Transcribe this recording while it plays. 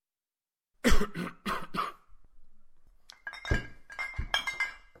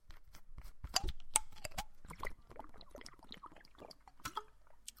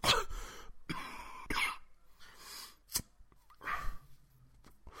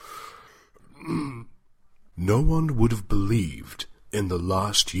No one would have believed in the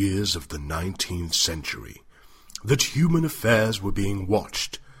last years of the 19th century that human affairs were being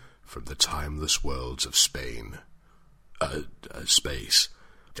watched from the timeless worlds of Spain. Space.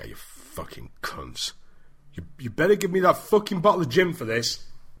 Yeah, you fucking cunts. You better give me that fucking bottle of gin for this.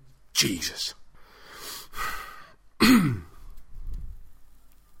 Jesus.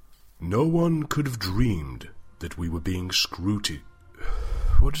 No one could have dreamed that we were being scrutinized.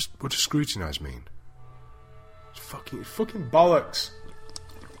 What does scrutinize mean? It's fucking bollocks.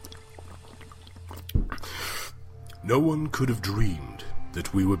 No one could have dreamed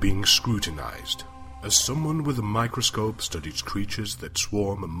that we were being scrutinized, as someone with a microscope studies creatures that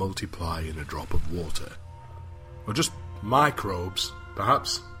swarm and multiply in a drop of water. Or just microbes,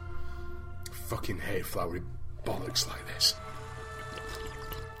 perhaps. Fucking hate flowery bollocks like this.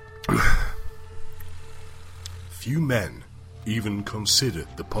 Few men even considered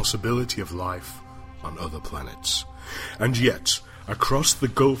the possibility of life on other planets. And yet, across the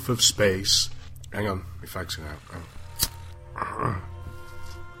gulf of space... Hang on, my fag's going out.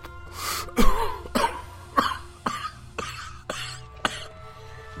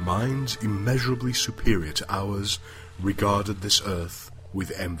 Minds immeasurably superior to ours regarded this Earth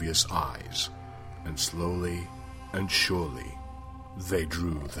with envious eyes, and slowly and surely they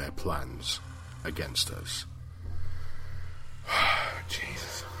drew their plans against us.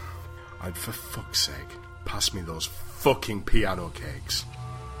 Jesus. I'd, for fuck's sake, pass me those fucking piano cakes.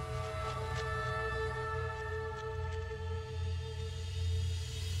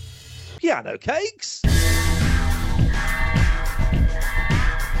 Piano cakes?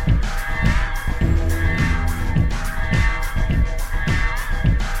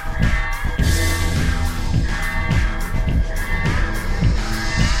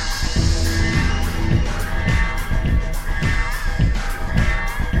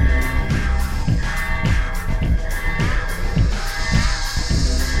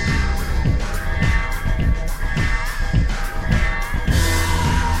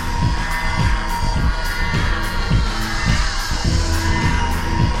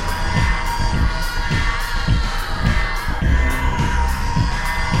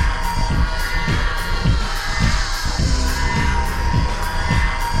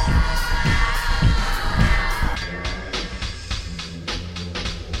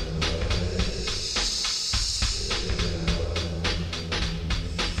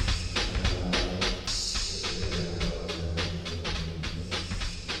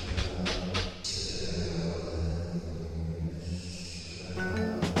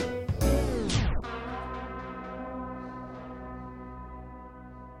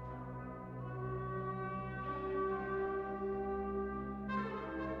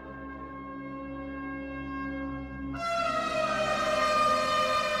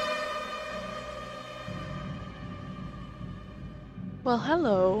 Well,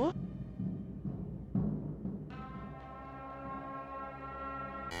 hello.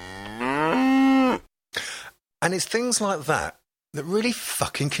 And it's things like that that really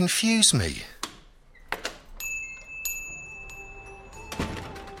fucking confuse me.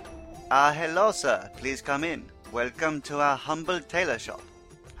 Hello, sir. Please come in. Welcome to our humble tailor shop.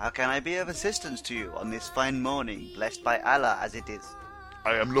 How can I be of assistance to you on this fine morning, blessed by Allah as it is?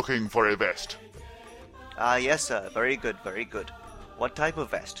 I am looking for a vest. Yes, sir. Very good, very good. What type of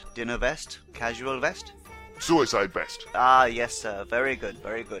vest? Dinner vest? Casual vest? Suicide vest. Yes, sir. Very good,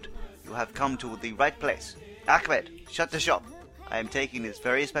 very good. You have come to the right place. Ahmed, shut the shop. I am taking this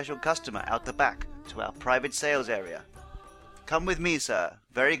very special customer out the back to our private sales area. Come with me, sir.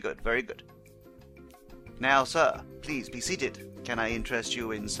 Very good, very good. Now, sir, please be seated. Can I interest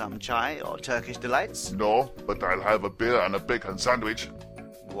you in some chai or Turkish delights? No, but I'll have a beer and a bacon sandwich.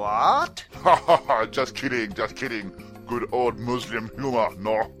 What? Ha ha ha, just kidding, just kidding. Good old Muslim humor,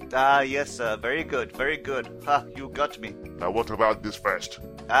 no? Yes, sir. Very good, very good. Ha, you got me. Now what about this vest?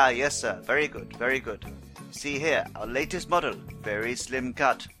 Yes, sir. Very good, very good. See here, our latest model. Very slim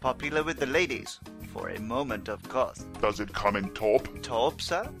cut, popular with the ladies. For a moment, of course. Does it come in taupe? Taupe,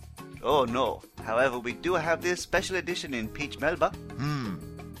 sir? Oh, no. However, we do have this special edition in peach melba.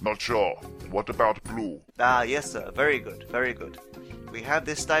 Not sure. What about blue? Yes, sir. Very good, very good. We have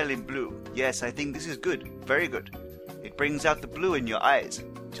this style in blue. Yes, I think this is good. Very good. It brings out the blue in your eyes.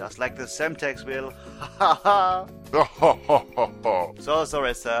 just like the Semtex will. Ha ha Ha ha ha ha ha. So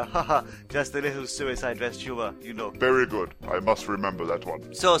sorry, sir. Ha ha. Just a little suicide vest humor, you know. Very good. I must remember that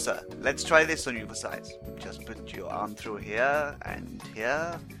one. So, sir, let's try this on you for size. Just put your arm through here, and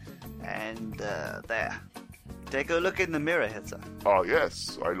there. Take a look in the mirror here, sir. Ah,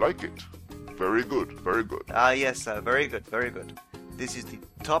 yes, I like it. Very good, very good. Ah, yes, sir. Very good, very good. This is the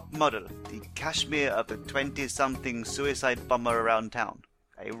top model, the cashmere of the 20-something suicide bomber around town.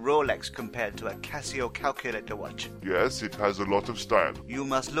 A Rolex compared to a Casio calculator watch. Yes, it has a lot of style. You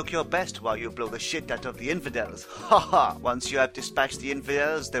must look your best while you blow the shit out of the infidels. Ha ha! Once you have dispatched the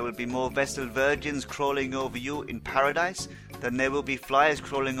infidels, there will be more Vestal virgins crawling over you in paradise than there will be flies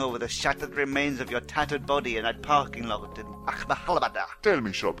crawling over the shattered remains of your tattered body in that parking lot in Akhmahalabada. Tell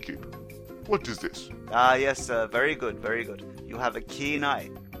me, shopkeep, what is this? Ah, yes, sir. Very good, very good. You have a keen eye.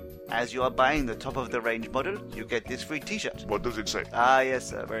 As you are buying the top-of-the-range model, you get this free t-shirt. What does it say? Ah, yes,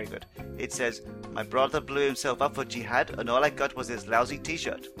 sir. Very good. It says, my brother blew himself up for jihad, and all I got was his lousy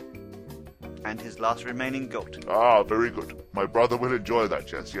t-shirt. And his last remaining goat. Ah, very good. My brother will enjoy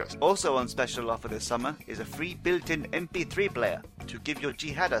that, yes, yes. Also on special offer this summer is a free built-in MP3 player to give your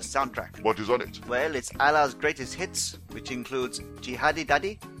jihad a soundtrack. What is on it? Well, it's Allah's greatest hits, which includes Jihadi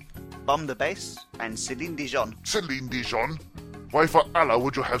Daddy, Bomb the Bass, and Celine Dijon. Celine Dijon? Why for Allah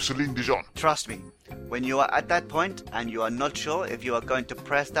would you have Celine Dijon? Trust me, when you are at that point and you are not sure if you are going to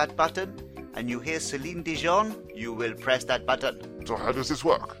press that button, and you hear Celine Dijon, you will press that button. So how does this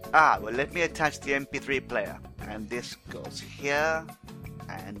work? Ah, well, let me attach the MP3 player. And this goes here,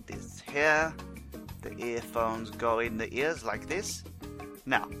 and this here. The earphones go in the ears like this.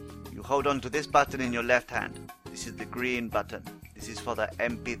 Now, you hold on to this button in your left hand. This is the green button. This is for the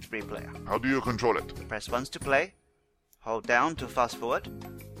MP3 player. How do you control it? Press once to play. Hold down to fast forward.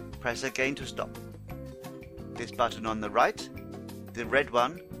 Press again to stop. This button on the right, the red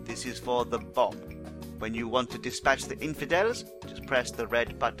one, this is for the bomb. When you want to dispatch the infidels, just press the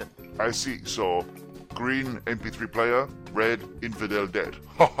red button. I see, so green MP3 player, red infidel dead.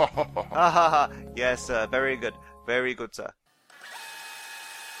 Ha ha ha ha. Ha ha ha. Yes, sir. Very good. Very good, sir.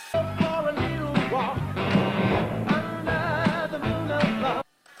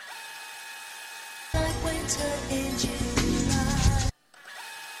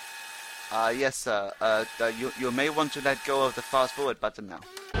 Yes, sir. You may want to let go of the fast forward button now.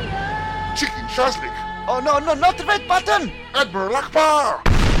 Chicken shazlik! Oh, no, not the red button! Admiral Akbar!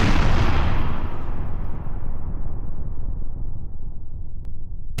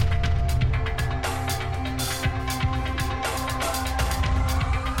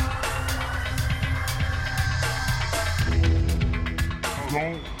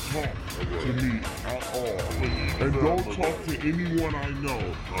 Don't talk to me at all. And don't talk to anyone I know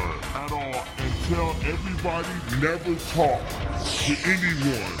at all. And tell everybody never talk to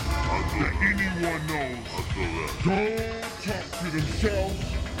anyone that anyone knows. Don't talk to themselves.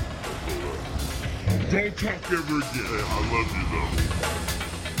 Don't talk ever again. Hey, I love you though.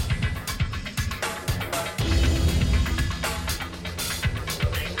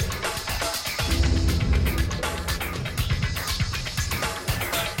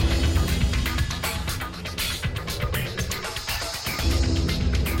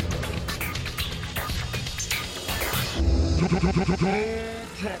 Don't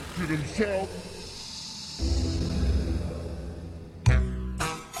talk to themselves.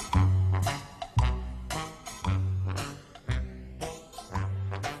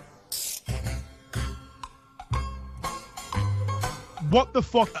 What the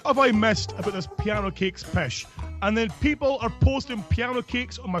fuck have I missed about this piano cakes pish? And then people are posting piano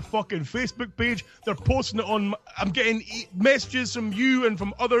cakes on my fucking Facebook page. They're posting it on... I'm getting messages from you and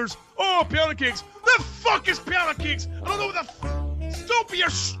from others. Oh, piano cakes. The fuck is piano cakes? I don't know what the... Stop your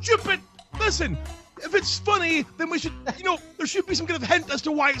stupid... Listen, if it's funny, then we should... You know, there should be some kind of hint as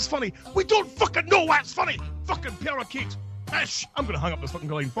to why it's funny. We don't fucking know why it's funny. Fucking piano cakes. Pish. I'm gonna hang up this fucking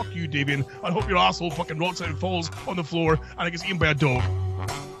line. Fuck you, Davian. I hope your asshole fucking rots out and falls on the floor and it gets eaten by a dog.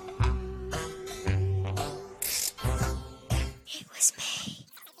 It was me.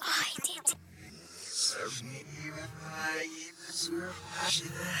 I did.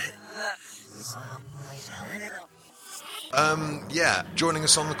 Yeah, joining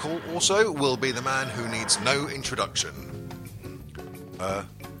us on the call also will be the man who needs no introduction.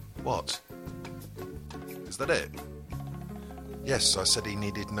 What? Is that it? Yes, I said he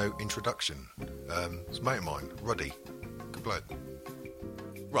needed no introduction. It's a mate of mine, Ruddy. Good bloke.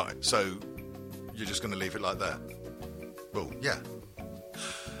 Right, so you're just going to leave it like that? Well, yeah.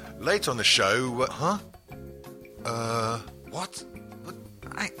 Late on the show, what?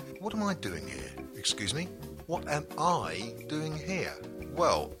 What am I doing here? Excuse me? What am I doing here?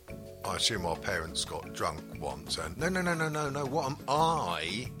 Well, I assume our parents got drunk once and... No. What am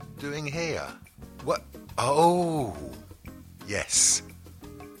I doing here? What? Oh, yes.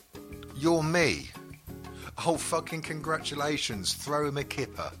 You're me. Oh, fucking congratulations. Throw him a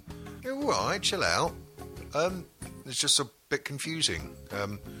kipper. All right, chill out. It's just a bit confusing.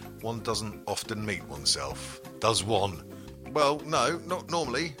 One doesn't often meet oneself. Does one? Well, no, not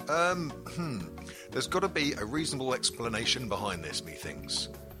normally. There's got to be a reasonable explanation behind this, methinks.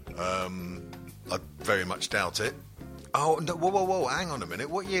 I very much doubt it. Oh, no, whoa, hang on a minute.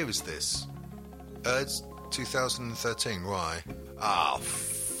 What year is this? It's 2013, right? Ah,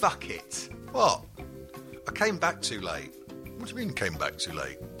 fuck it. What? I came back too late. What do you mean came back too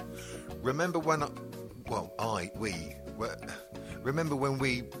late? Remember when remember when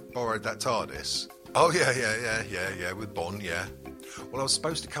we borrowed that TARDIS? Oh, yeah, with Bond, yeah. Well, I was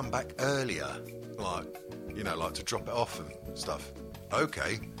supposed to come back earlier, like to drop it off and stuff.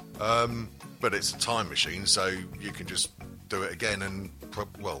 Okay, but it's a time machine, so you can just do it again and,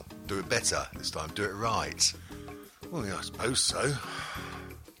 do it better this time, do it right. Well, yeah, I suppose so.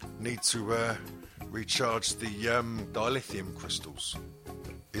 Need to recharge the dilithium crystals.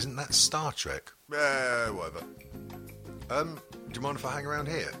 Isn't that Star Trek? Whatever. Do you mind if I hang around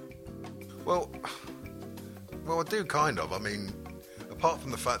here? Well, I do kind of. I mean, apart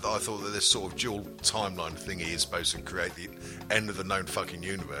from the fact that I thought that this sort of dual timeline thingy is supposed to create the end of the known fucking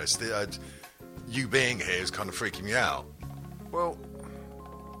universe, you being here is kind of freaking me out. Well,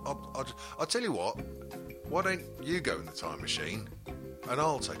 I'll tell you what. Why don't you go in the time machine, and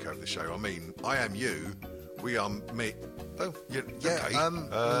I'll take over the show? I mean, I am you. We are me. Oh, yeah. Okay.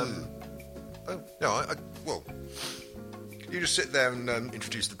 Well, you just sit there and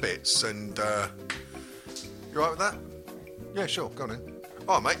introduce the bits, and you alright with that? Yeah, sure. Go on in.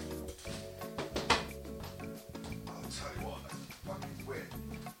 All right, mate. I'll tell you what. That's fucking weird.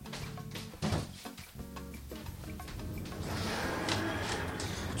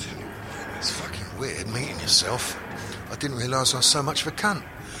 It's fucking weird meeting yourself. I didn't realise I was so much of a cunt.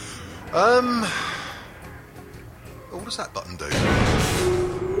 What does that button do?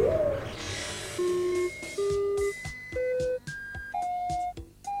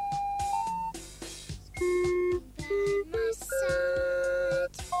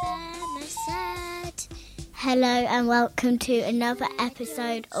 Hello and welcome to another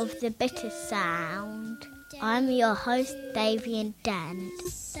episode of The Bitter Sound. I'm your host, Davian Dent.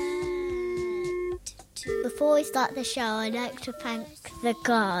 Before we start the show, I'd like to thank the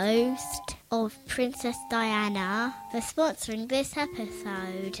ghost of Princess Diana for sponsoring this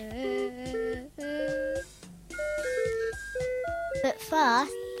episode. But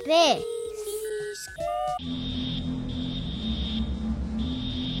first, this.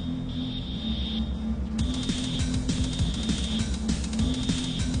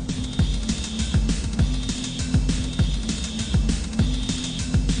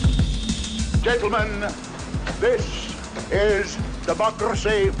 Gentlemen, this is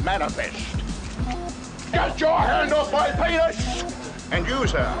Democracy Manifest. Get your hand off my penis! And you,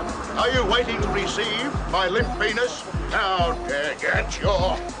 sir, are you waiting to receive my limp penis? Now, get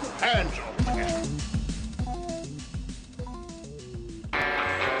your hands off me.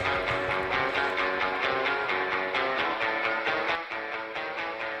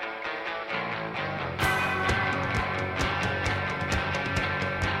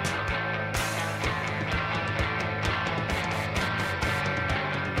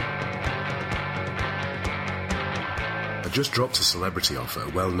 Just dropped a celebrity off at a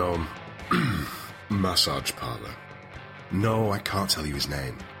well-known massage parlour. No, I can't tell you his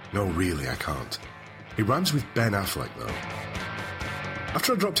name. No, really, I can't. He rhymes with Ben Affleck, though.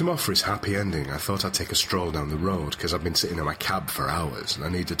 After I dropped him off for his happy ending, I thought I'd take a stroll down the road because I'd been sitting in my cab for hours and I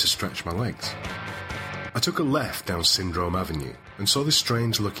needed to stretch my legs. I took a left down Syndrome Avenue and saw this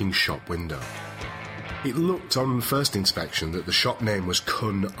strange-looking shop window. It looked on first inspection that the shop name was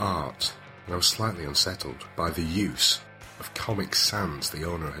Kun Art, and I was slightly unsettled by the use of Comic Sans the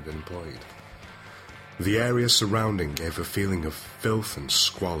owner had employed. The area surrounding gave a feeling of filth and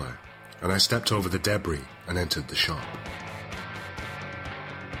squalor, and I stepped over the debris and entered the shop.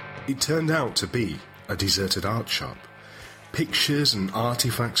 It turned out to be a deserted art shop, pictures and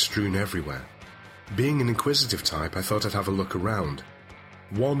artifacts strewn everywhere. Being an inquisitive type, I thought I'd have a look around.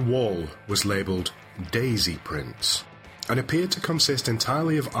 One wall was labelled Daisy Prints, and appeared to consist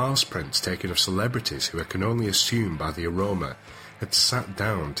entirely of arse prints taken of celebrities who I can only assume by the aroma had sat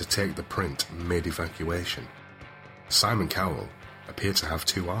down to take the print mid-evacuation. Simon Cowell appeared to have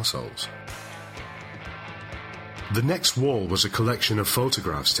two arseholes. The next wall was a collection of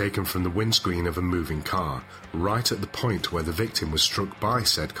photographs taken from the windscreen of a moving car, right at the point where the victim was struck by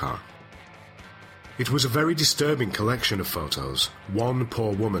said car. It was a very disturbing collection of photos. One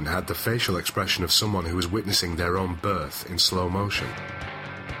poor woman had the facial expression of someone who was witnessing their own birth in slow motion.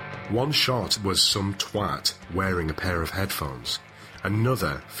 One shot was some twat wearing a pair of headphones.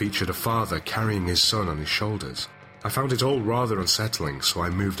 Another featured a father carrying his son on his shoulders. I found it all rather unsettling, so I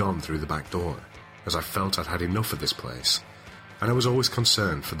moved on through the back door, as I felt I'd had enough of this place, and I was always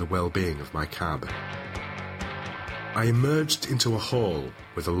concerned for the well-being of my cab. I emerged into a hall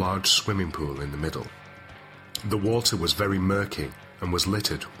with a large swimming pool in the middle. The water was very murky and was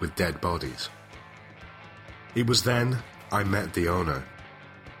littered with dead bodies. It was then I met the owner.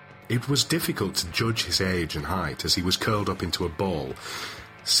 It was difficult to judge his age and height as he was curled up into a ball,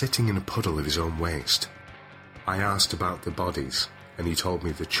 sitting in a puddle of his own waste. I asked about the bodies, and he told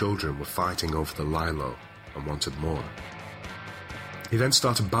me the children were fighting over the lilo and wanted more. He then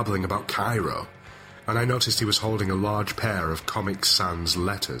started babbling about Cairo, and I noticed he was holding a large pair of Comic Sans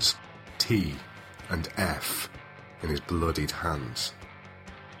letters, T and F, in his bloodied hands.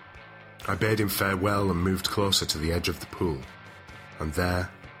 I bade him farewell and moved closer to the edge of the pool, and there,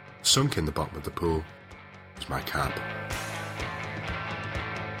 sunk in the bottom of the pool, was my cab.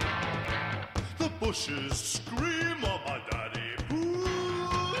 The bushes scream, oh my daddy boots.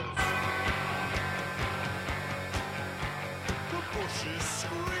 The bushes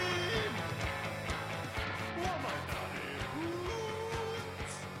scream, oh my daddy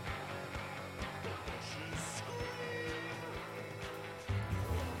boots. The bushes scream.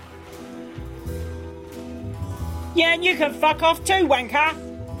 Yeah, and you can fuck off too, wanker.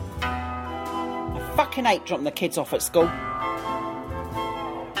 I fucking hate dropping the kids off at school.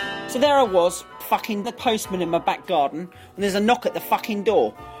 So there I was, fucking the postman in my back garden, and there's a knock at the fucking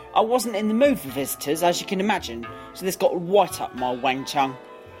door. I wasn't in the mood for visitors, as you can imagine, so this got right up my wang chung.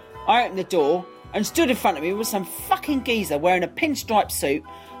 I opened the door, and stood in front of me was some fucking geezer wearing a pinstripe suit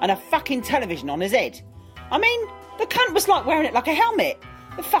and a fucking television on his head. I mean, the cunt was like wearing it like a helmet.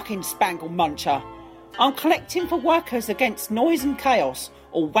 The fucking spangle muncher. I'm collecting for Workers Against Noise and Chaos,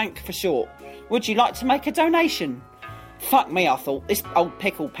 or WANK for short. Would you like to make a donation? Fuck me, I thought, this old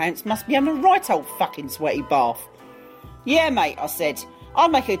pickle pants must be having a right old fucking sweaty bath. Yeah, mate, I said, I'll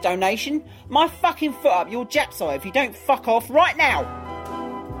make a donation. My fucking foot up your Jap's eye if you don't fuck off right now.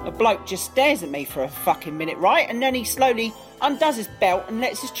 The bloke just stares at me for a fucking minute, right, and then he slowly undoes his belt and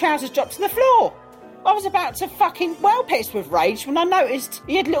lets his trousers drop to the floor. I was about to fucking well piss with rage when I noticed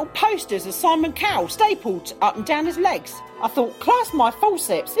he had little posters of Simon Cowell stapled up and down his legs. I thought, class my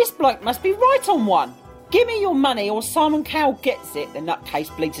forceps, this bloke must be right on one. Give me your money or Simon Cowell gets it, the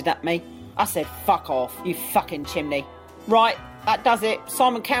nutcase bleated at me. I said, fuck off, you fucking chimney. Right, that does it.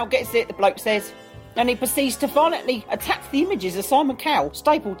 Simon Cowell gets it, the bloke says. Then he proceeds to violently attack the images of Simon Cowell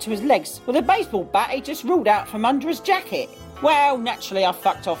stapled to his legs with a baseball bat he just ruled out from under his jacket. Well, naturally I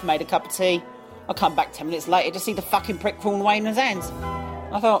fucked off and made a cup of tea. I come back 10 minutes later to see the fucking prick crawling away in his hands.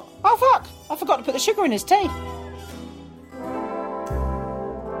 I thought, oh fuck, I forgot to put the sugar in his tea.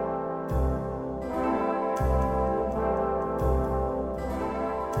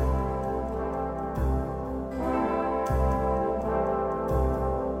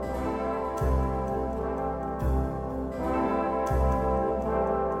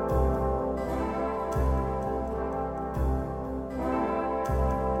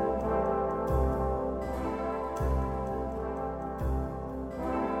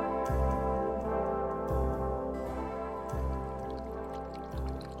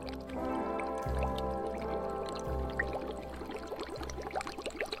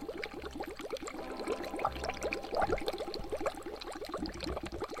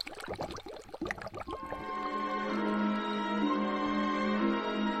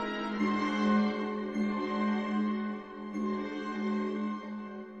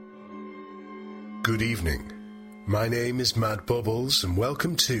 Good evening. My name is Mad Bubbles, and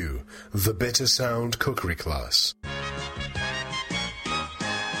welcome to the Bitter Sound Cookery Class.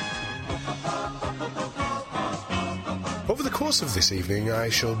 Over the course of this evening, I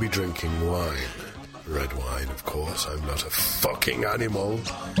shall be drinking wine. Red wine, of course. I'm not a fucking animal.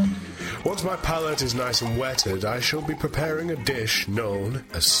 Once my palate is nice and wetted, I shall be preparing a dish known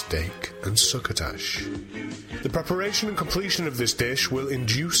as steak and succotash. The preparation and completion of this dish will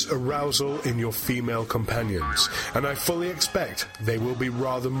induce arousal in your female companions, and I fully expect they will be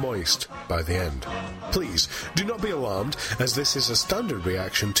rather moist by the end. Please, do not be alarmed, as this is a standard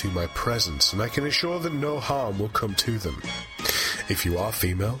reaction to my presence, and I can assure that no harm will come to them. If you are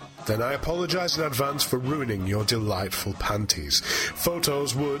female, then I apologise in advance for ruining your delightful panties.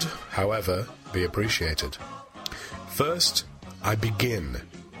 Photos would, however, be appreciated. First, I begin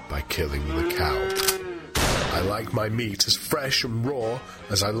by killing the cow. I like my meat as fresh and raw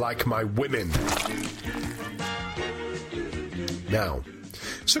as I like my women. Now,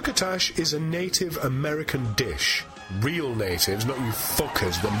 succotash is a Native American dish. Real natives, not you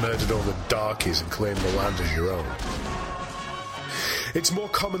fuckers that murdered all the darkies and claimed the land as your own. It's more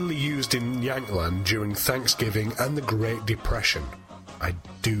commonly used in Yankland during Thanksgiving and the Great Depression. I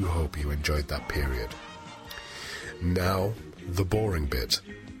do hope you enjoyed that period. Now, the boring bit,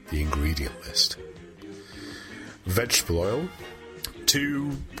 the ingredient list. Vegetable oil,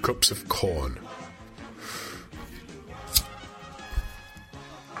 2 cups of corn.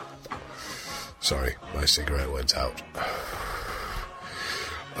 Sorry, my cigarette went out.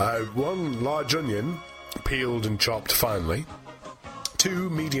 1 large onion, peeled and chopped finely.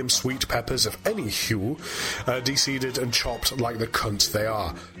 2 medium sweet peppers of any hue, deseeded and chopped like the cunts they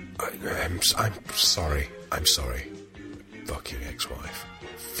are. I'm sorry. I'm sorry. Fucking ex-wife.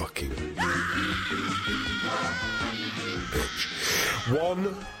 Fucking bitch.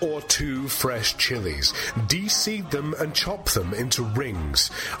 1 or 2 fresh chilies. Deseed them and chop them into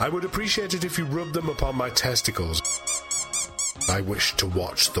rings. I would appreciate it if you rubbed them upon my testicles. I wish to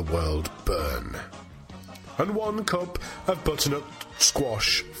watch the world burn. And 1 cup of butternut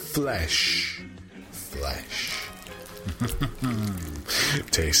squash flesh.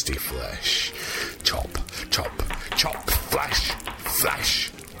 Tasty flesh. Chop, chop, chop,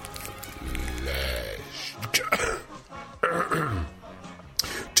 flesh.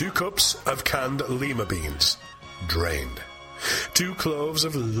 2 cups of canned lima beans, drained. 2 cloves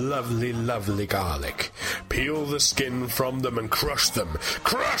of lovely, lovely garlic. Peel the skin from them and crush them.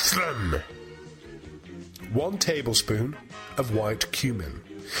 Crush them! 1 tablespoon of white cumin.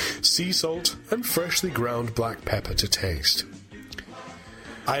 Sea salt and freshly ground black pepper to taste.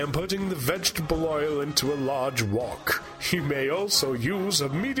 I am putting the vegetable oil into a large wok. You may also use a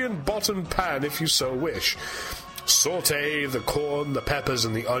medium-bottomed pan if you so wish. Sauté the corn, the peppers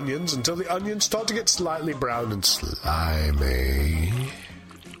and the onions until the onions start to get slightly brown and slimy.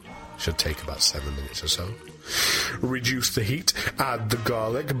 Should take about 7 minutes or so. Reduce the heat, add the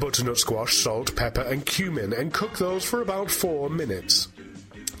garlic, butternut squash, salt, pepper and cumin and cook those for about 4 minutes.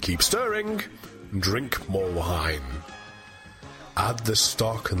 Keep stirring and drink more wine. Add the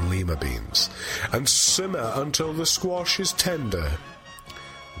stock and lima beans and simmer until the squash is tender.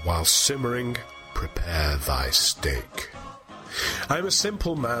 While simmering, prepare thy steak. I'm a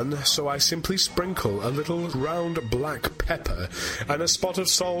simple man, so I simply sprinkle a little round black pepper and a spot of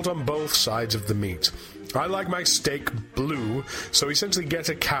salt on both sides of the meat. I like my steak blue, so essentially get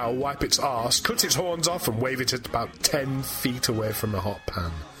a cow, wipe its arse, cut its horns off and wave it at about 10 feet away from a hot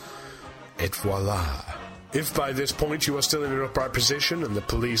pan. Et voila. If by this point you are still in an upright position and the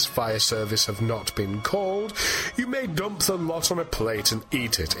police fire service have not been called, you may dump the lot on a plate and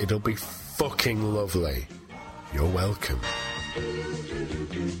eat it. It'll be fucking lovely. You're welcome.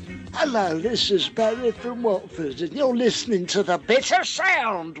 Hello, this is Barry from Watford, and you're listening to The Bitter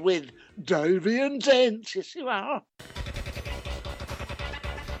Sound with Davy and Dent. Yes, you are.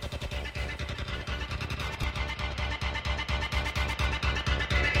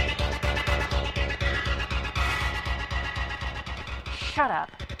 Shut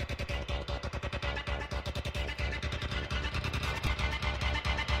up.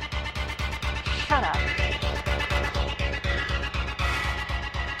 Shut up.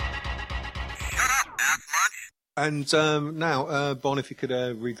 And now, Bon, if you could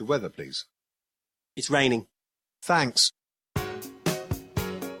read the weather, please. It's raining. Thanks.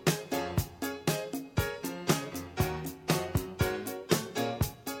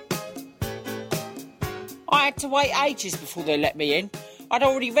 I had to wait ages before they let me in. I'd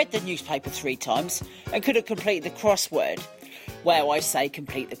already read the newspaper 3 times and could have completed the crossword. Well, I say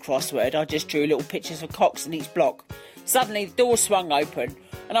complete the crossword, I just drew little pictures of cocks in each block. Suddenly the door swung open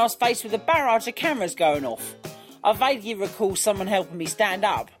and I was faced with a barrage of cameras going off. I vaguely recall someone helping me stand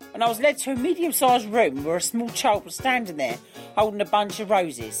up and I was led to a medium-sized room where a small child was standing there holding a bunch of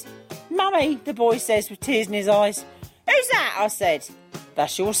roses. "Mummy," the boy says with tears in his eyes. "Who's that?" I said.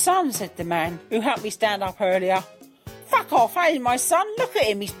 "That's your son," said the man, who helped me stand up earlier. "Fuck off, ain't my son? Look at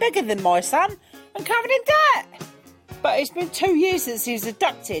him, he's bigger than my son and covered in dirt." "But it's been 2 years since he was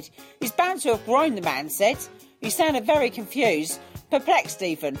abducted. He's bound to have grown," the man said. He sounded very confused, perplexed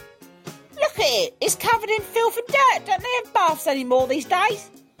even. "Look at it, it's covered in filth and dirt. Don't they have baths anymore these days?"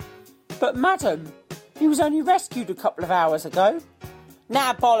 "But madam, he was only rescued a couple of hours ago."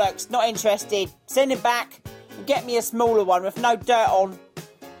 "Nah, bollocks, not interested. Send him back and get me a smaller one with no dirt on."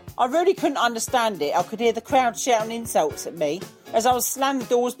 I really couldn't understand it. I could hear the crowd shouting insults at me as I was slamming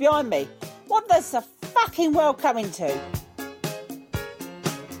doors behind me. What does the fucking world come into?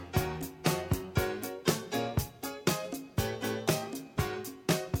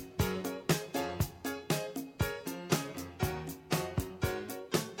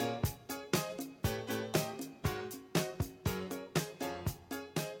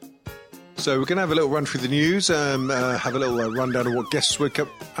 So we're going to have a little run through the news, have a little rundown of what guests wake up.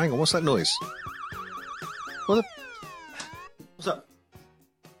 Hang on, what's that noise? What's up?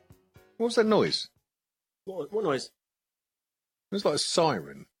 What was that noise? What noise? It was like a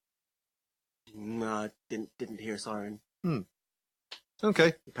siren. No, I didn't hear a siren.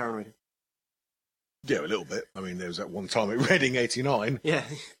 Okay. You're paranoid. Yeah, a little bit. I mean, there was that one time at Reading 89. Yeah,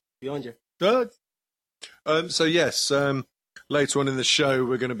 behind you. So yes, later on in the show,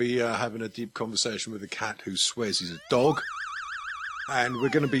 we're going to be having a deep conversation with a cat who swears he's a dog, and we're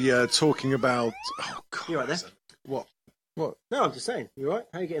going to be talking about. Oh God! You right there? What? No, I'm just saying. You all right?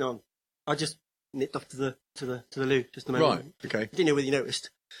 How are you getting on? I just nipped off to the loo just a moment. Right. Okay. Didn't know whether you noticed.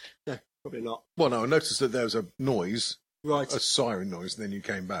 No, probably not. Well, no, I noticed that there was a noise, Right. a siren noise, and then you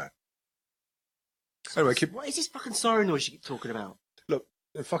came back. Anyway, What is this fucking siren noise you keep talking about? Look,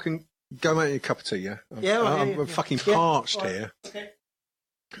 fucking go make you a cup of tea, yeah? Yeah, right, I'm fucking parched right. here. Okay.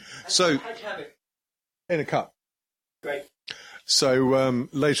 So, How'd you have it? in a cup. Great. So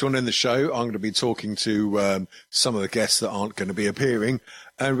later on in the show, I'm going to be talking to some of the guests that aren't going to be appearing,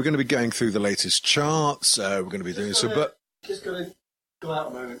 and we're going to be going through the latest charts. We're going to be doing some, but Just gonna go out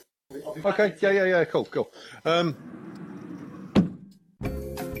a moment. I'll be back okay, yeah, cool.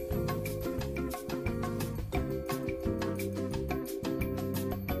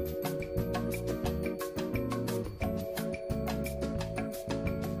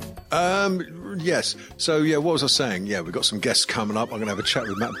 Yes. So yeah, what was I saying? Yeah, we've got some guests coming up. I'm going to have a chat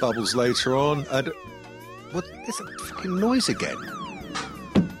with Matt Bubbles later on. And what is that fucking noise again?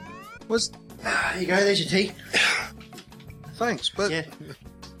 There you go. There's your tea. Thanks, but Yeah.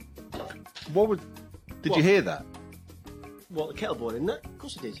 what would? Did you hear that? What, the kettle boiling? No, of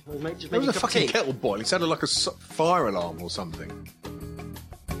course I did. I just There made was you a a cup of fucking tea. kettle boiling. It sounded like a fire alarm or something.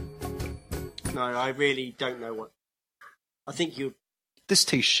 No, I really don't know what. I think you. This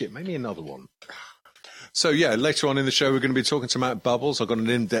tea's shit. Maybe another one. So yeah, later on in the show, we're going to be talking to Matt Bubbles. I've got an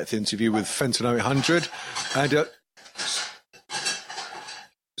in-depth interview with Fenton 800. And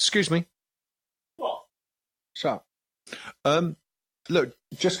excuse me. What? Shut up. Look,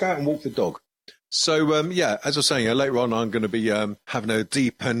 just go out and walk the dog. So yeah, as I was saying, later on, I'm going to be having a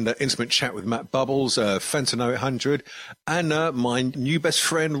deep and intimate chat with Matt Bubbles, Fenton 800, and my new best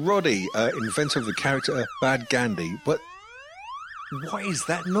friend Roddy, inventor of the character Bad Gandhi. But what is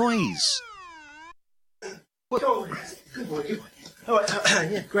that noise? Go on. Good boy, good boy. All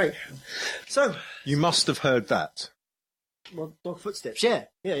right, yeah, great. So, You must have heard that. well, dog footsteps. Yeah.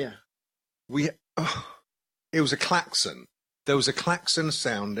 It was a klaxon. There was a klaxon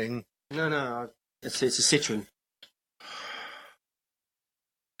sounding. No, it's a Citroen.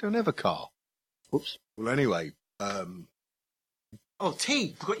 Don't have a car. Oops. Well, anyway, Oh,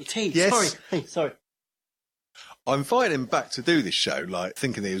 tea. Forgot your tea. Yes. Sorry. Hey, sorry. I invited him back to do this show, like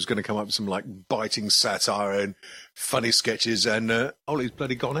thinking that he was going to come up with some like biting satire and funny sketches, and he's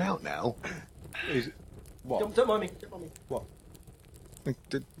bloody gone out now. What? Don't mind me. Don't mind me. What?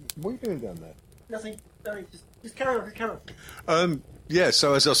 What are you doing down there? Nothing. No, just carry on. Just carry on. Yeah,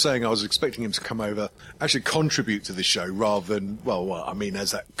 so as I was saying, I was expecting him to come over, actually contribute to the show rather than, well, I mean,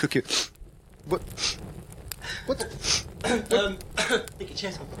 as that cookie. What? I think your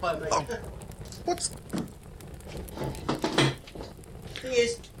chair's on fire, mate. Oh. What's? Thing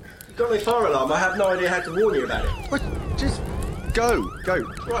is, you've got no fire alarm. I have no idea how to warn you about it. What? Just go.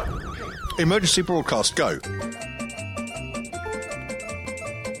 Right. Emergency broadcast, go.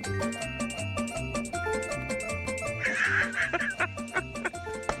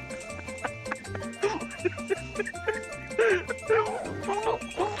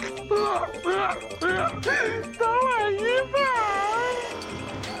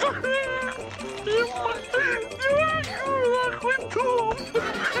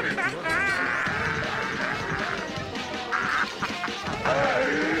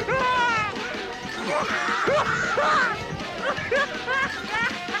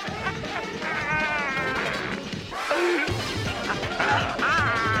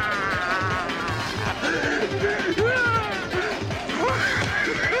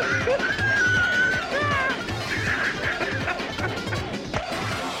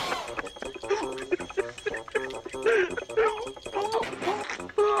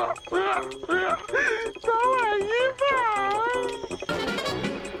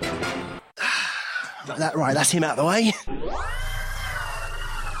 Right, that's him out of the way.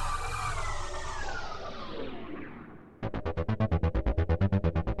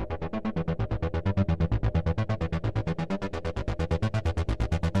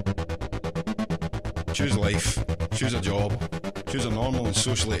 Choose life. Choose a job. Choose a normal and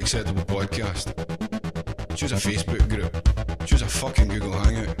socially acceptable podcast. Choose a Facebook group. Choose a fucking Google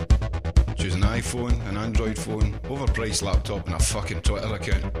Hangout. Choose an iPhone, an Android phone, overpriced laptop and a fucking Twitter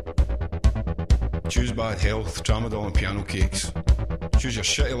account. Choose bad health, tramadol and piano cakes. Choose your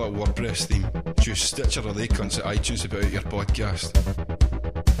shitty little WordPress theme. Choose Stitcher or they cunts at iTunes to put out your podcast.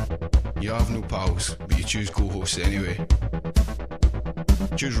 You have no pals, but you choose co-hosts anyway.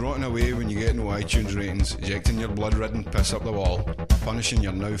 Choose rotting away when you get no iTunes ratings, ejecting your blood-ridden piss up the wall, punishing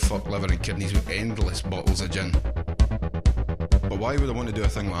your now fucked liver and kidneys with endless bottles of gin. But why would I want to do a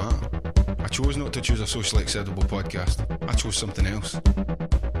thing like that? I chose not to choose a socially acceptable podcast. I chose something else.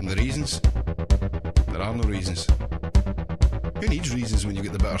 And the reasons? There are no reasons. Who needs reasons when you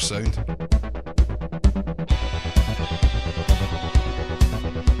get the better sound?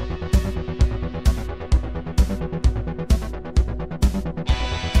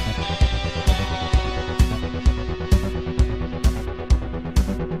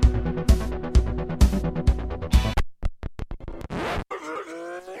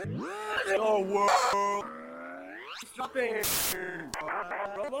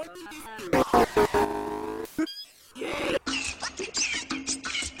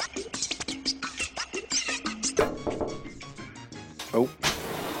 Oh.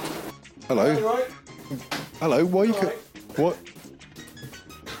 Hello. Hello, why you what?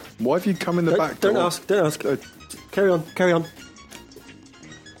 Why have you come in the back door? Don't ask. Carry on.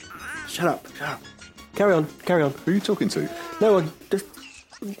 Shut up. Carry on. Who are you talking to? No one. Just...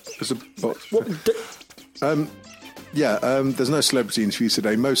 There's a there's no celebrity interviews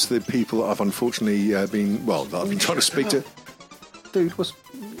today. Most of the people that I've unfortunately that I've been trying to speak to. Dude, what's...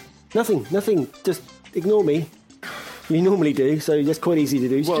 Nothing. Just ignore me. You normally do, so that's quite easy to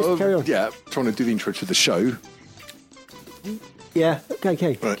do. So just carry on. Yeah, trying to do the intro to the show. Yeah,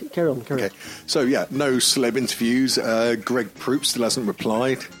 okay. Right. Carry on. So, no celeb interviews. Greg Proop still hasn't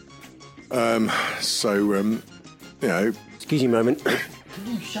replied. Excuse me a moment. Can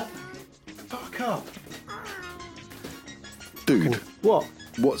you shut the fuck up? Dude. What?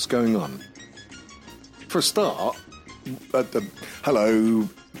 What's going on? For a start, hello,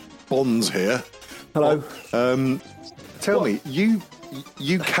 Bonds here. Hello. Tell me, you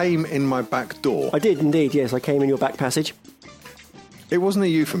came in my back door. I did indeed, yes. I came in your back passage. It wasn't a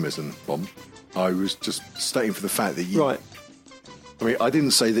euphemism, Bomb. I was just stating for the fact that you... Right. I mean, I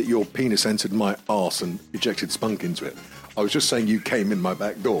didn't say that your penis entered my arse and ejected spunk into it. I was just saying you came in my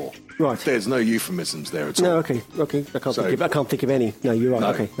back door. Right. There's no euphemisms there at all. No, okay. I can't think of any. No, you're right. No.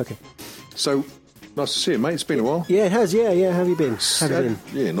 Okay. So, nice to see you, mate. It's been a while. Yeah, it has. Yeah. How have you been?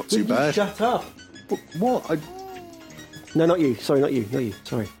 Yeah, not too bad. Shut up. What? No, not you. Sorry, not you.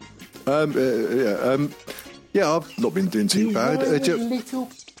 Sorry. Yeah, I've not been doing too bad. Little...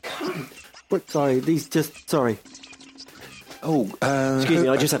 Sorry. Oh, excuse me,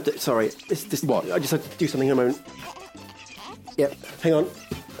 I just have to... Sorry. This, what? I just have to do something in a moment. Yep, hang on.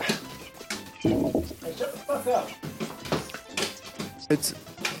 Hey, shut the fuck up.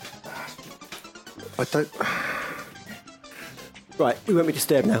 I don't... Right, you won't be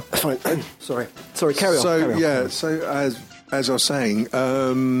disturbed now. Fine. Sorry, carry on. So as I was saying,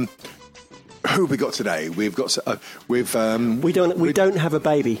 who have we got today? We've got... we don't have a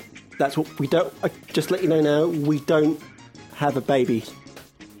baby. That's what we don't... just let you know now, we don't have a baby.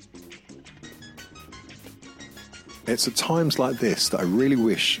 It's at times like this that I really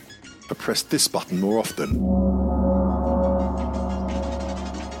wish I pressed this button more often.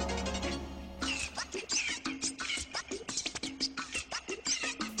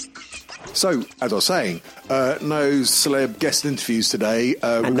 So, as I was saying, no celeb guest interviews today.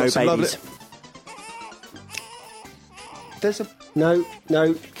 And no babies. There's a... No,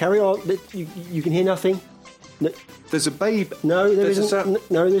 carry on. You can hear nothing. No. There's a babe. No, there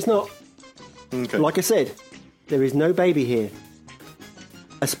isn't. No, there's not. Okay. Like I said, there is no baby here.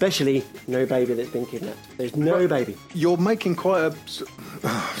 Especially no baby that's been kidnapped. There's no baby. You're making quite a...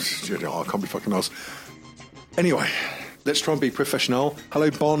 I can't be fucking arsed. Anyway, let's try and be professional.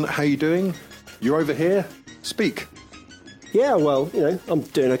 Hello, Bon. How you doing? You're over here. Speak. Yeah, well, I'm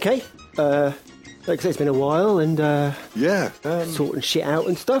doing okay. Like I said, it's been a while, and sorting shit out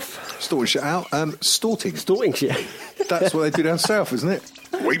and stuff. Sorting shit out. Storting. Storting shit. That's what they do down south, isn't it?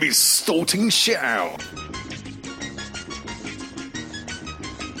 We be storting shit out.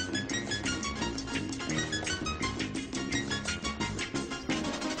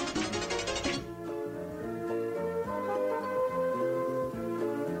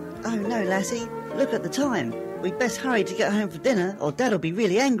 Oh no, lassie! Look at the time. We'd best hurry to get home for dinner, or Dad'll be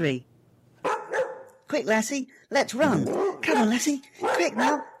really angry. Quick, lassie, let's run. Come on, lassie. Quick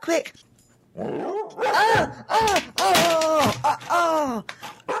now, quick.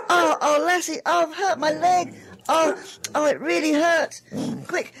 Oh, Lassie, I've hurt my leg. Oh, it really hurts.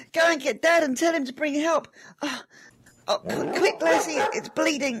 Quick, go and get Dad and tell him to bring help. Quick, Lassie, it's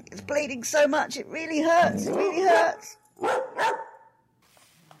bleeding. It's bleeding so much. It really hurts. It really hurts.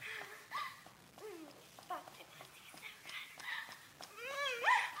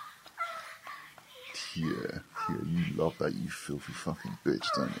 Yeah, you love that, you filthy fucking bitch,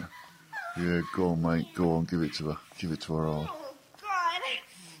 don't you? Yeah, go on, mate, go on, give it to her. Give it to her hard. Oh, God, I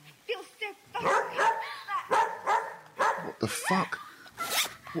feel so fucking... What the fuck?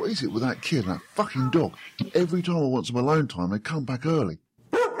 What is it with that kid and that fucking dog? Every time I want some alone time, they come back early.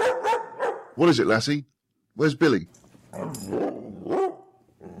 What is it, Lassie? Where's Billy?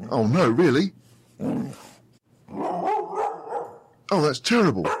 Oh, no, really? Oh, that's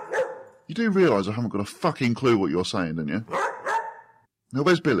terrible. You do realise I haven't got a fucking clue what you're saying, don't you? Now,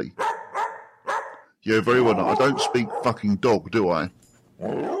 where's Billy? Yeah, very well. I don't speak fucking dog, do I?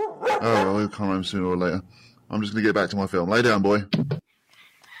 Oh, well, he'll come home sooner or later. I'm just going to get back to my film. Lay down, boy.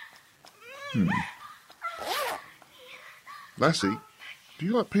 Lassie, do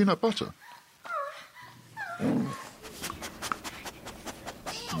you like peanut butter? Yeah.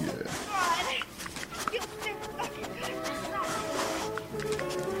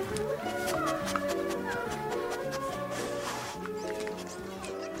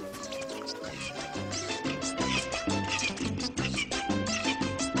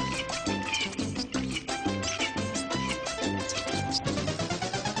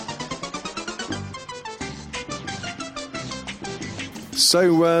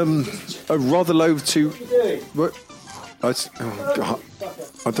 So, rather loath to... What? Oh, God.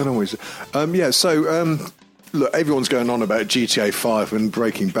 I don't know what it's... yeah, so, look, everyone's going on about GTA 5 and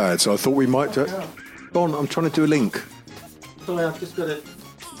Breaking Bad, so I thought we might... Go on, I'm trying to do a link. Sorry, I've just got to...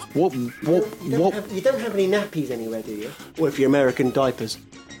 What? You don't have any nappies anywhere, do you? Or if you're American diapers?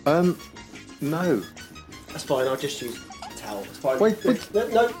 No. That's fine, I'll just use a towel. It's fine. Wait.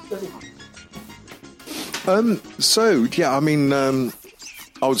 No. So, yeah, I mean,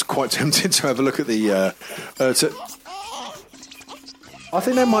 I was quite tempted to have a look at the... I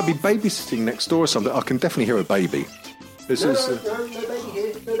think there might be babysitting next door or something. I can definitely hear a baby. No baby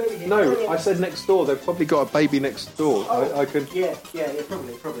here. No, I said next door. They've probably got a baby next door. I can... Yeah,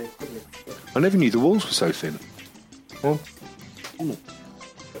 probably. I never knew the walls were so thin. Well,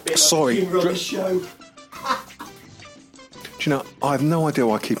 sorry. Show. Do you know, I have no idea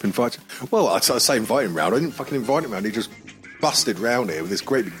why I keep inviting... Well, I say inviting round. I didn't fucking invite him round. He just busted round here with this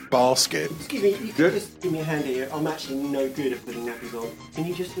great big basket. Excuse me, you can just give me a hand here. I'm actually no good at putting nappies on. Can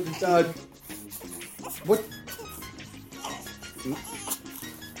you just... What?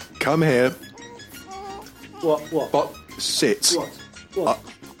 Come here. What? But sit. What?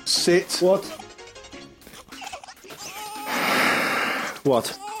 Sit.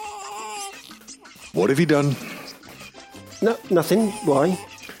 What? What have you done? No, nothing. Why?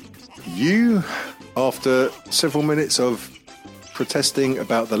 You, after several minutes of protesting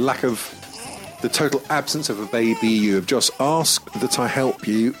about the total absence of a baby, you have just asked that I help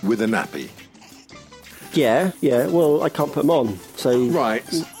you with a nappy. Yeah. Well, I can't put them on, so... Right.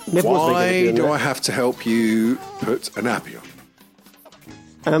 Why do I have to help you put a nappy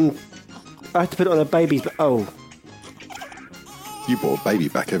on? I have to put it on a baby's... Oh. You brought a baby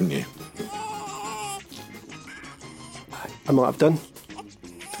back, haven't you? I might have done.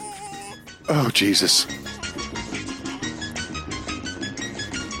 Oh, Jesus.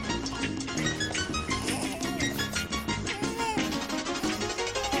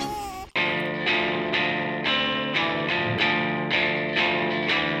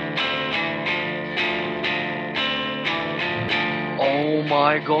 Oh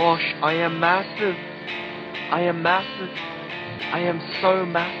my gosh, I am massive. I am so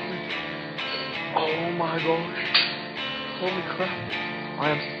massive. Oh my gosh. Holy crap. I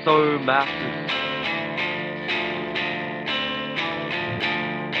am so massive.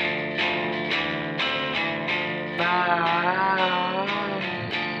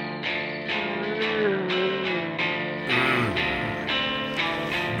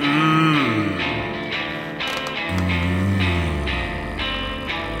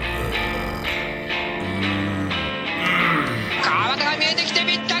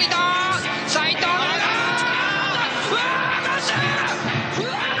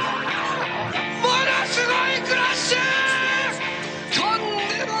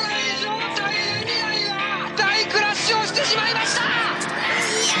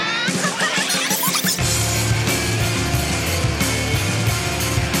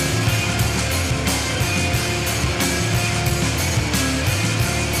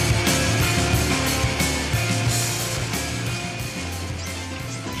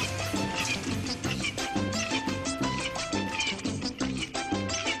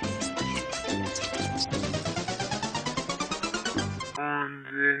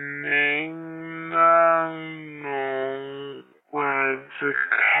 the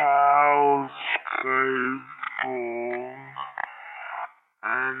cows gave born,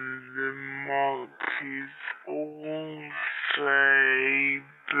 and the monkeys all say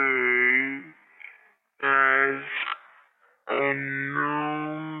boo, there's an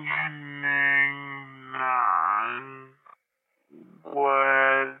evening night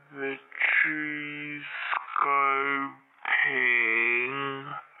where the trees go pink.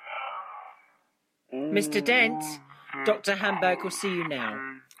 Mr. Dent, Dr. Hamburg will see you now.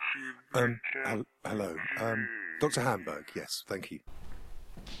 Hello. Dr. Hamburg, yes, thank you.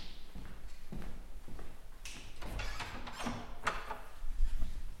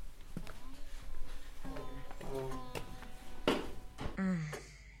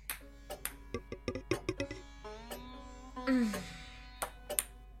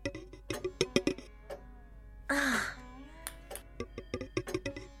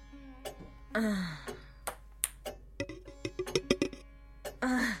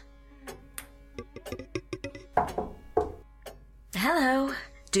 Hello.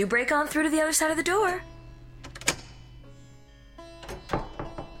 Do break on through to the other side of the door.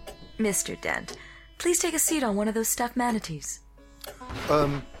 Mr. Dent, please take a seat on one of those stuffed manatees.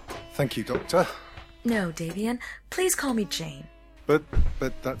 Thank you, Doctor. No, Davian, please call me Jane. But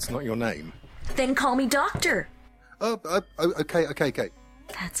that's not your name. Then call me Doctor. Okay.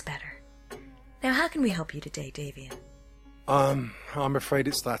 That's better. Now, how can we help you today, Davian? I'm afraid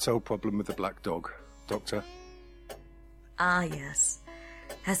it's that old problem with the black dog, Doctor. Ah, yes.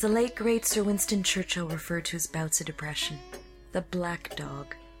 As the late great Sir Winston Churchill referred to his bouts of depression. The black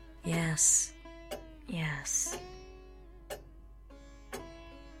dog. Yes. Yes!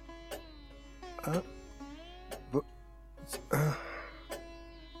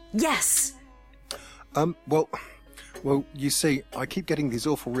 Well, you see, I keep getting these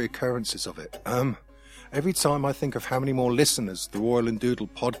awful reoccurrences of it. Every time I think of how many more listeners the Royal and Doodle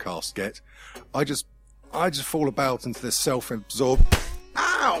podcast get, I just fall about into this self-absorbed...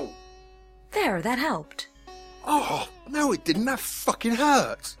 Ow! There, that helped. Oh, no, it didn't. That fucking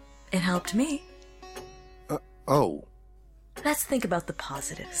hurt. It helped me. Oh. Let's think about the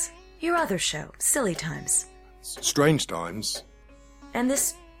positives. Your other show, Silly Times. Strange Times. And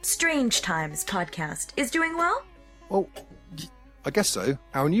this Strange Times podcast is doing well? Well, I guess so.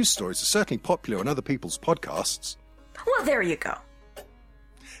 Our news stories are certainly popular on other people's podcasts. Well, there you go.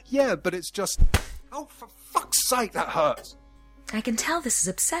 Yeah, but it's just... Oh, for fuck's sake, that hurts. I can tell this is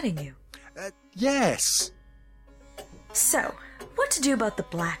upsetting you. Yes. So, what to do about the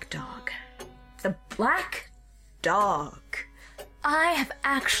black dog? The black dog. I have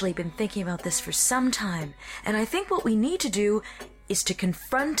actually been thinking about this for some time, and I think what we need to do is to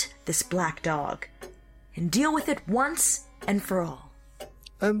confront this black dog and deal with it once and for all.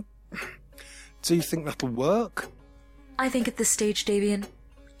 Do you think that'll work? I think at this stage, Davian,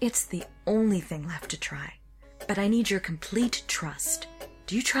 it's the only thing left to try. But I need your complete trust.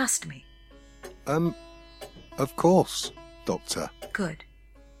 Do you trust me? Of course, Doctor. Good.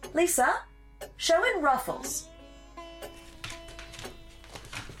 Lisa, show in Ruffles.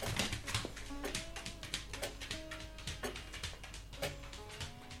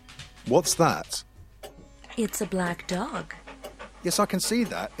 What's that? It's a black dog. Yes, I can see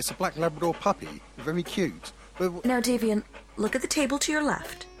that. It's a black Labrador puppy. Very cute. But... Now, Davian, look at the table to your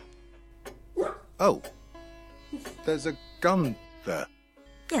left. Oh. There's a gun there.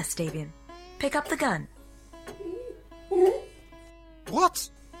 Yes, Davian. Pick up the gun. What?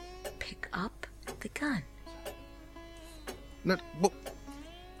 Pick up the gun. No, what?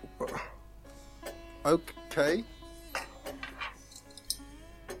 Okay.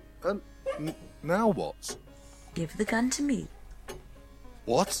 Now what? Give the gun to me.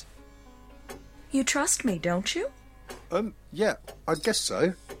 What? You trust me, don't you? Yeah, I guess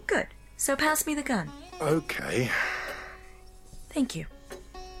so. Good. So pass me the gun. Okay. Thank you.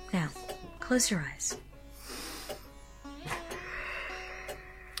 Now, close your eyes.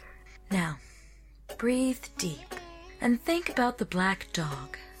 Now, breathe deep and think about the black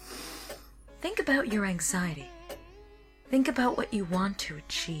dog. Think about your anxiety. Think about what you want to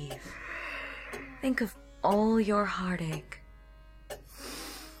achieve. Think of all your heartache.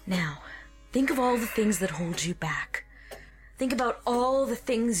 Now, think of all the things that hold you back. Think about all the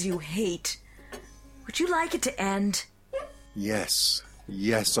things you hate. Would you like it to end? Yes.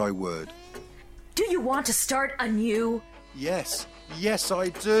 Yes, I would. Do you want to start anew? Yes. Yes, I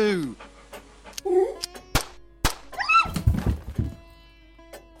do.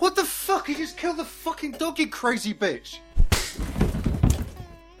 What the fuck? You just killed the fucking dog, you crazy bitch.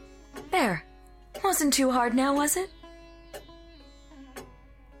 There. Wasn't too hard now, was it?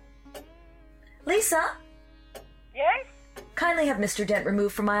 Lisa? Yes? Kindly have Mr. Dent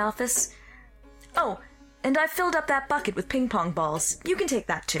removed from my office. Oh, and I filled up that bucket with ping pong balls. You can take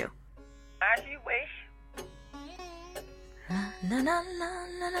that too. As you wish. La la la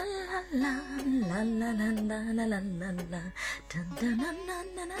la la la la la la la la la la la dun dun dun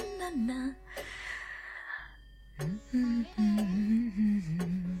dun dun dun dun.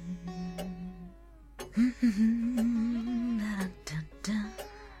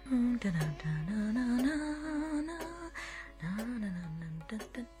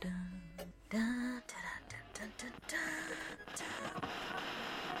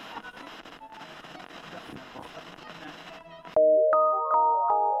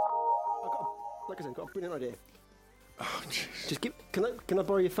 Like I said, I've got a brilliant idea. Oh, just can I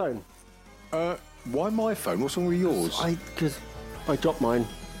borrow your phone? Why my phone? What's wrong with yours? Because I dropped mine.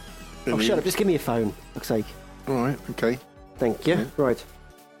 Oh, shut up. Just give me your phone, for fuck's sake. All right, okay. Thank you. Yeah. Right.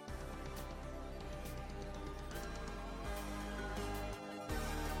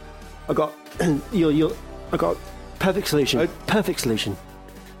 I got I got perfect solution. Perfect solution.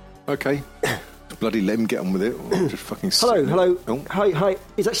 Okay. Bloody let him get on with it. Or just fucking. Hello. Oh. Hi.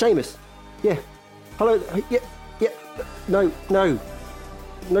 Is that Seamus? Yeah. Hello. Yeah. No.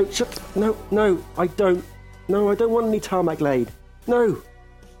 Shut. No. I don't. No, I don't want any tarmac laid. No.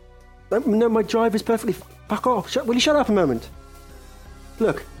 No, my drive is perfectly. Fuck off. Will you shut up a moment?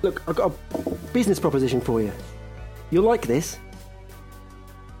 Look. I've got a business proposition for you. You'll like this.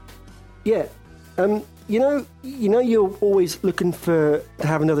 Yeah. You know, you're always looking to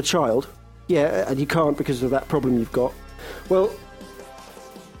have another child. Yeah, and you can't because of that problem you've got. Well,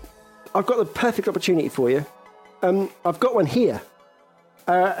 I've got the perfect opportunity for you. I've got one here,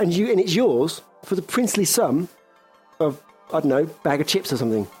 and it's yours for the princely sum of, I don't know, bag of chips or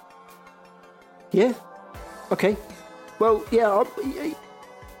something. Yeah. Okay. Well, yeah.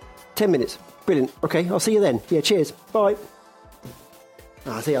 10 minutes. Brilliant. Okay, I'll see you then. Yeah. Cheers. Bye.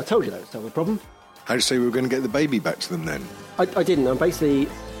 See, I told you that would solve the problem. How did you say we were going to get the baby back to them then? I didn't. I'm basically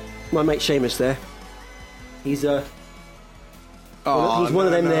my mate Seamus there. He's he's one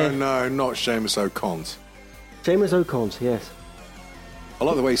of them there. No, not Seamus O'Cont. Seamus O'Cont, yes. I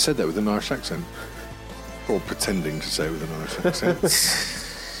like the way he said that with an Irish accent, or pretending to say it with an Irish accent.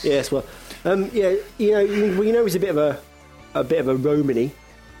 Yes, well, yeah, you know, he's a bit of a Romany.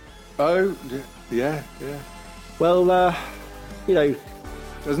 Oh, yeah. Well, you know,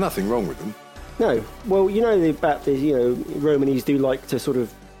 there's nothing wrong with them. No, well, you know about the Romanis do like to sort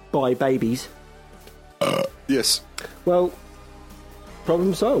of buy babies. Yes. Well,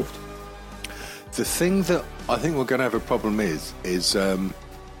 problem solved. The thing that I think we're going to have a problem is in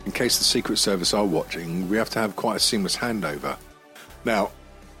case the Secret Service are watching, we have to have quite a seamless handover. Now,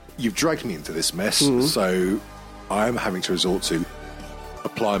 you've dragged me into this mess, so I am having to resort to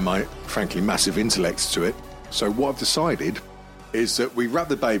apply my, frankly, massive intellect to it. So what I've decided is that we wrap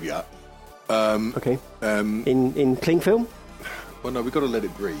the baby up. Okay. In cling film? Well, no, we've got to let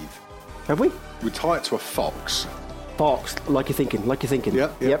it breathe. Have we? We tie it to a fox. Fox, like you're thinking. Yep.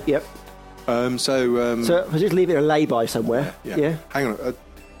 So I'll just leave it a lay-by somewhere. Yeah. Hang on.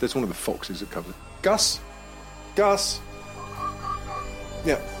 There's one of the foxes that covers it. Gus.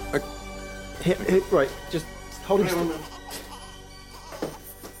 Yeah. Here, right. Just hold him still.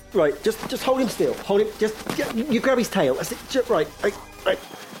 Right. Just hold him still. Hold him. You grab his tail. That's it. Right.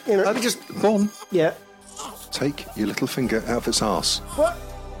 You know. Just go on. Yeah. Take your little finger out of its arse. What?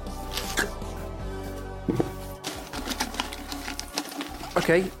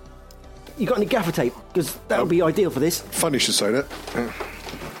 Okay. You got any gaffer tape? Because that would be ideal for this. Funny you should say that.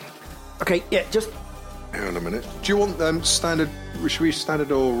 Okay, yeah, just... Hang on a minute. Do you want standard... Should we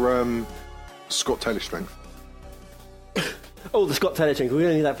standard or Scott Taylor strength? Oh, the Scott Taylor strength. We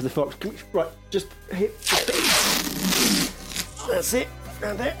don't need that for the fox. Right, just hit... That's it.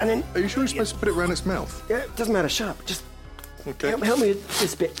 Around there, and then... Are you sure you're supposed to put it around its mouth? Yeah, it doesn't matter. Shut up. Just... Okay. Help me with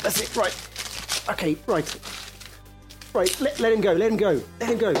this bit. That's it. Right. Okay, right. Right, let him go.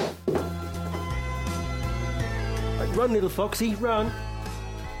 Right, run, little foxy, run.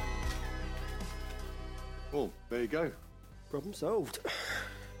 Well, there you go. Problem solved.